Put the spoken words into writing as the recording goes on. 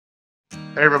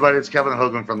Hey everybody, it's Kevin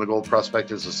Hogan from the Gold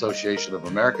Prospectors Association of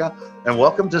America, and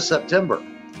welcome to September,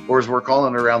 or as we're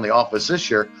calling it around the office this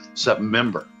year,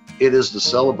 September. It is the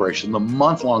celebration, the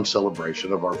month-long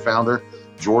celebration of our founder,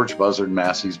 George Buzzard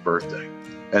Massie's birthday.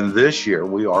 And this year,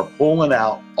 we are pulling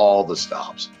out all the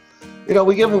stops. You know,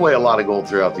 we give away a lot of gold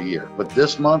throughout the year, but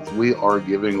this month, we are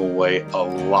giving away a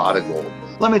lot of gold.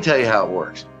 Let me tell you how it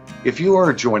works. If you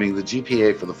are joining the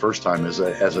GPAA for the first time as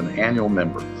an annual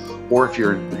member, or if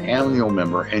you're an annual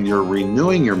member and you're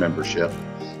renewing your membership,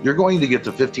 you're going to get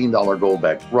the $15 gold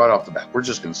bag right off the bat. We're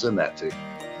just going to send that to you.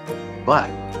 But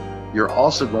you're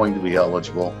also going to be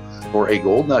eligible for a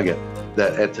gold nugget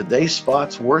that at today's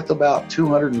spot's worth about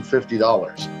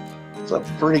 $250. It's a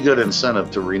pretty good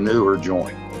incentive to renew or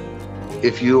join.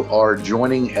 If you are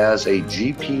joining as a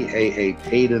GPAA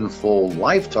paid in full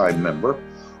lifetime member,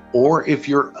 or if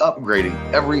you're upgrading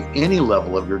any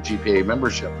level of your GPAA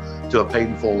membership to a paid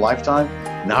in full lifetime,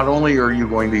 not only are you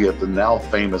going to get the now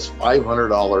famous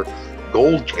 $500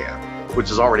 gold can, which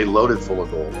is already loaded full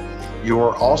of gold, you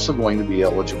are also going to be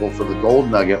eligible for the gold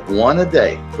nugget, one a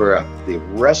day for the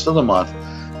rest of the month,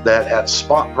 that at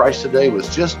spot price today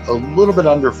was just a little bit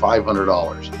under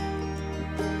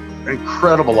 $500.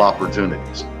 Incredible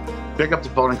opportunities. Pick up the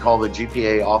phone and call the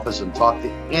GPAA office and talk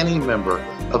to any member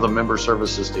of the member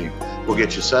services team. We'll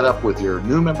get you set up with your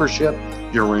new membership,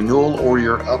 your renewal, or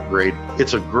your upgrade.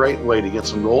 It's a great way to get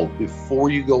some gold before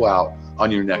you go out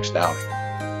on your next outing.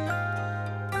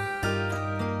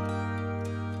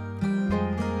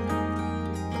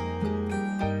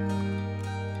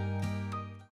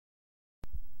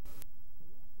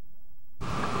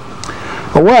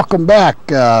 Well, welcome back,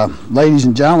 ladies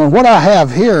and gentlemen. What I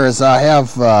have here is I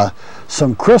have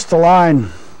some crystalline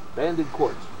banded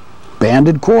quartz.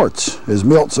 Banded quartz, as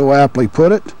Milt so aptly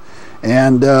put it.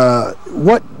 And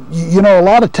what you know, a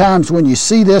lot of times when you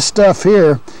see this stuff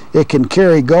here, it can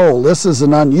carry gold. This is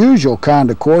an unusual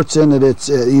kind of quartz in that it's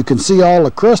you can see all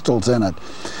the crystals in it.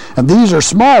 And these are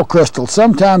small crystals.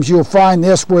 Sometimes you'll find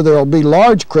this where there'll be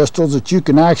large crystals that you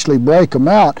can actually break them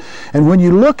out. And when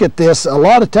you look at this, a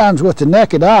lot of times with the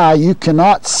naked eye, you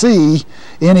cannot see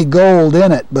any gold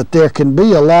in it, but there can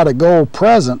be a lot of gold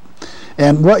present.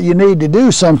 And what you need to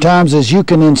do sometimes is you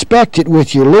can inspect it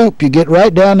with your loupe. You get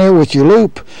right down there with your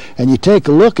loupe and you take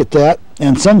a look at that,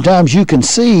 and sometimes you can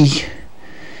see,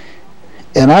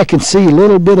 and I can see a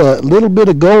little bit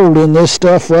of gold in this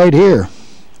stuff right here.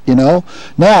 You know,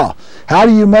 now how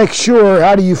do you make sure,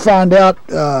 how do you find out,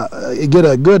 get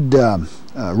a good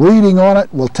reading on it?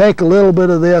 We'll take a little bit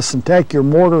of this and take your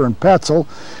mortar and pestle,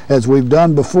 as we've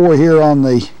done before here on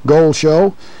the Gold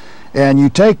Show, and you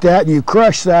take that and you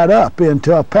crush that up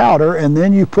into a powder, and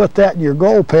then you put that in your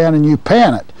gold pan and you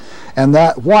pan it, and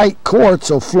that white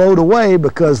quartz will float away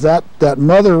because that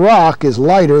mother rock is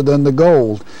lighter than the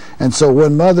gold. And so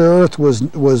when Mother Earth was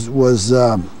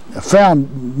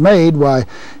made, why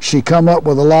she come up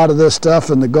with a lot of this stuff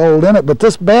and the gold in it. But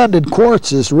this banded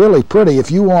quartz is really pretty. If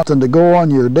you want them to go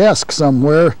on your desk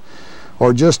somewhere,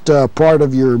 or just part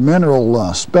of your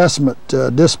mineral specimen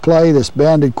display, this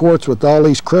banded quartz with all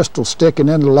these crystals sticking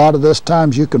in it, a lot of this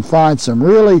times you can find some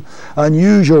really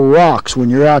unusual rocks when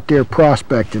you're out there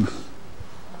prospecting.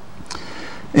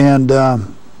 And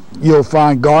you'll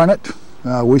find garnet.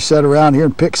 We sat around here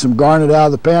and pick some garnet out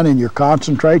of the pan. In your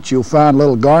concentrates, you'll find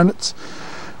little garnets.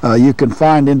 You can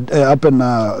find up in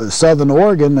southern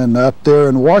Oregon and up there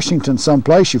in Washington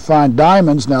someplace, you find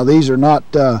diamonds. Now these are not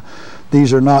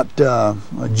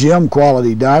gem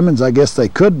quality diamonds. I guess they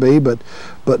could be, but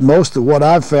most of what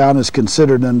I've found is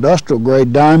considered industrial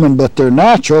grade diamond, but they're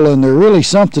natural and they're really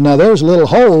something. Now there's a little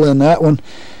hole in that one.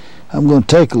 I'm going to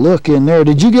take a look in there.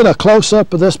 Did you get a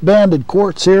close-up of this banded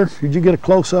quartz here? Did you get a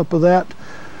close-up of that?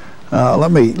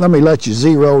 Let me let you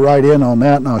zero right in on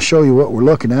that, and I'll show you what we're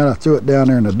looking at. I threw it down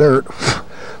there in the dirt.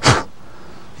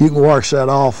 You can wash that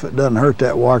off. It doesn't hurt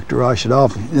that wash to wash it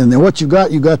off. And then what you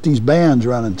got these bands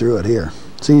running through it here.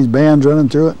 See these bands running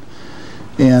through it?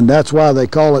 And that's why they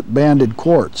call it banded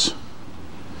quartz.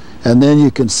 And then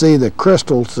you can see the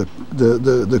crystals,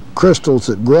 the crystals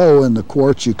that grow in the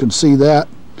quartz. You can see that.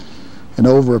 And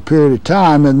over a period of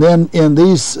time, and then in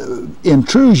these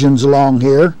intrusions along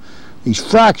here, these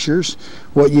fractures,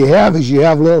 what you have is you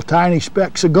have little tiny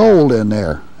specks of gold in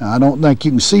there. Now, I don't think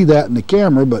you can see that in the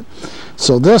camera, but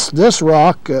so this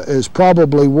rock is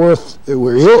probably worth,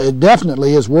 it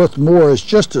definitely is worth more as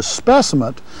just a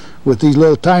specimen with these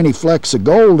little tiny flecks of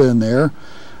gold in there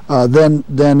than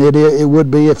it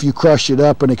would be if you crush it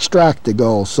up and extract the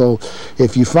gold. So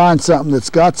if you find something that's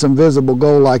got some visible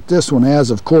gold like this one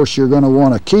has, of course you're going to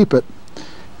want to keep it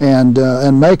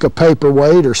and make a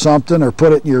paperweight or something, or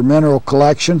put it in your mineral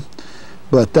collection.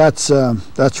 But that's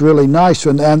really nice,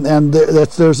 and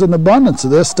there's an abundance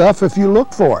of this stuff if you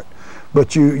look for it.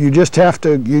 But you just have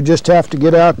to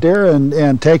get out there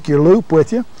and take your loop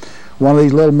with you. One of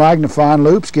these little magnifying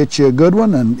loops, get you a good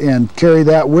one, and carry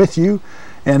that with you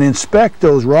and inspect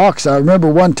those rocks. I remember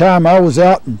one time I was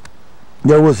out and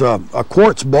there was a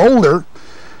quartz boulder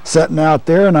sitting out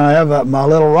there, and I have my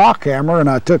little rock hammer, and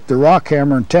I took the rock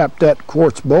hammer and tapped that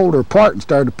quartz boulder apart and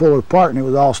started to pull it apart, and it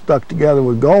was all stuck together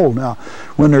with gold. Now,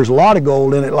 when there's a lot of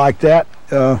gold in it like that,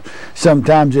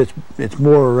 sometimes it's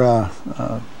more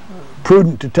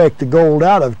prudent to take the gold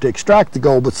out of it to extract the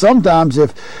gold. But sometimes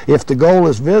if the gold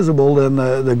is visible, then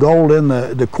the gold in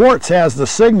the quartz has the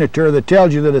signature that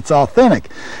tells you that it's authentic.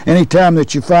 Anytime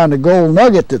that you find a gold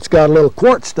nugget that's got a little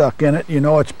quartz stuck in it, you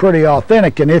know it's pretty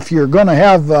authentic. And if you're going to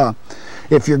have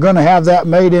that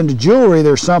made into jewelry,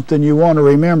 there's something you want to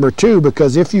remember too,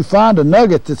 because if you find a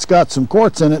nugget that's got some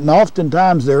quartz in it, and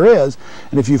oftentimes there is,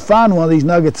 and if you find one of these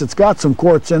nuggets that's got some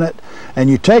quartz in it and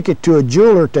you take it to a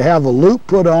jeweler to have a loop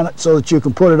put on it so that you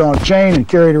can put it on a chain and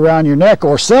carry it around your neck,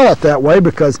 or sell it that way,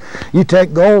 because you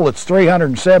take gold that's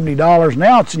 $370 an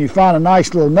ounce and you find a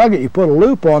nice little nugget, you put a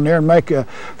loop on there and make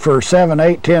for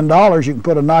 $7, $8, $10, you can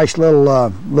put a nice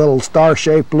little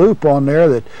star-shaped loop on there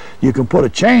that you can put a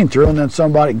chain through, and then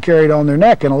somebody can carry it on their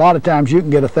neck. And a lot of times you can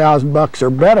get $1,000 or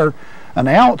better an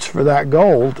ounce for that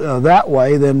gold that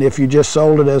way than if you just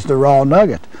sold it as the raw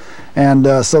nugget. And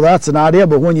so that's an idea.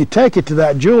 But when you take it to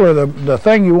that jeweler, the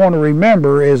thing you want to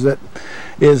remember is that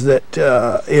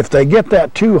if they get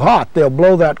that too hot, they'll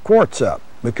blow that quartz up,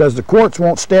 because the quartz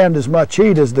won't stand as much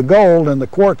heat as the gold, and the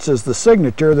quartz is the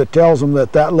signature that tells them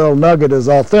that that little nugget is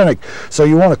authentic. So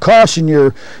you want to caution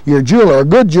your jeweler. A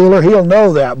good jeweler, he'll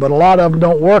know that, but a lot of them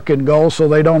don't work in gold, so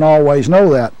they don't always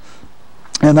know that.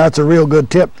 And that's a real good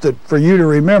tip for you to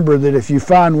remember, that if you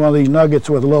find one of these nuggets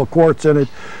with a little quartz in it,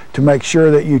 to make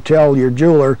sure that you tell your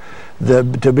jeweler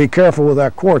to be careful with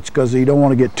that quartz, because you don't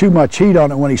want to get too much heat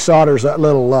on it when he solders that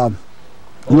little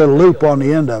loop on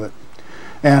the end of it.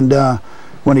 And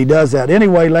when he does that.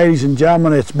 Anyway, ladies and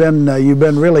gentlemen, it's been you've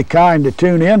been really kind to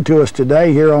tune in to us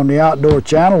today here on the Outdoor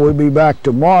Channel. We'll be back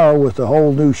tomorrow with a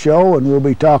whole new show, and we'll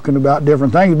be talking about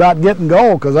different things about getting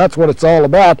gold, because that's what it's all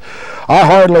about. I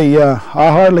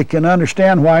hardly can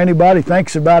understand why anybody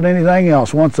thinks about anything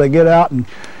else. Once they get out and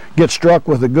get struck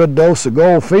with a good dose of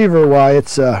gold fever, why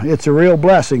it's a real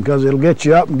blessing, because it'll get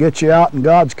you up and get you out in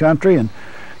God's country and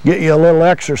get you a little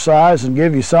exercise and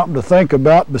give you something to think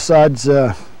about besides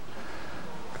the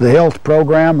health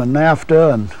program and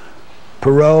NAFTA and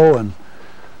Perot and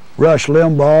Rush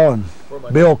Limbaugh and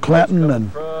Bill Clinton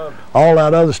and all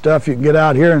that other stuff. You can get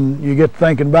out here and you get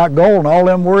thinking about gold, and all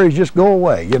them worries just go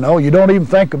away. You know, you don't even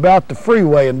think about the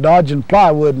freeway and dodging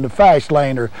plywood in the fast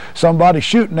lane, or somebody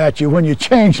shooting at you when you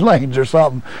change lanes or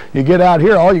something. You get out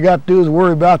here, all you got to do is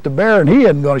worry about the bear, and he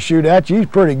isn't going to shoot at you. He's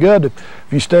pretty good if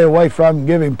you stay away from him and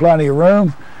give him plenty of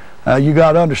room. You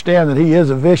got to understand that he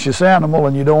is a vicious animal,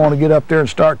 and you don't want to get up there and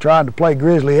start trying to play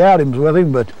grizzly outings with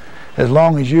him. But as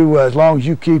long as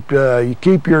you keep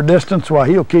your distance, while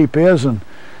he'll keep his, and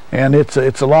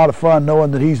it's a lot of fun knowing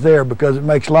that he's there, because it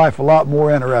makes life a lot more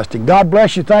interesting. God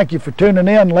bless you. Thank you for tuning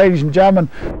in, ladies and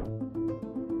gentlemen.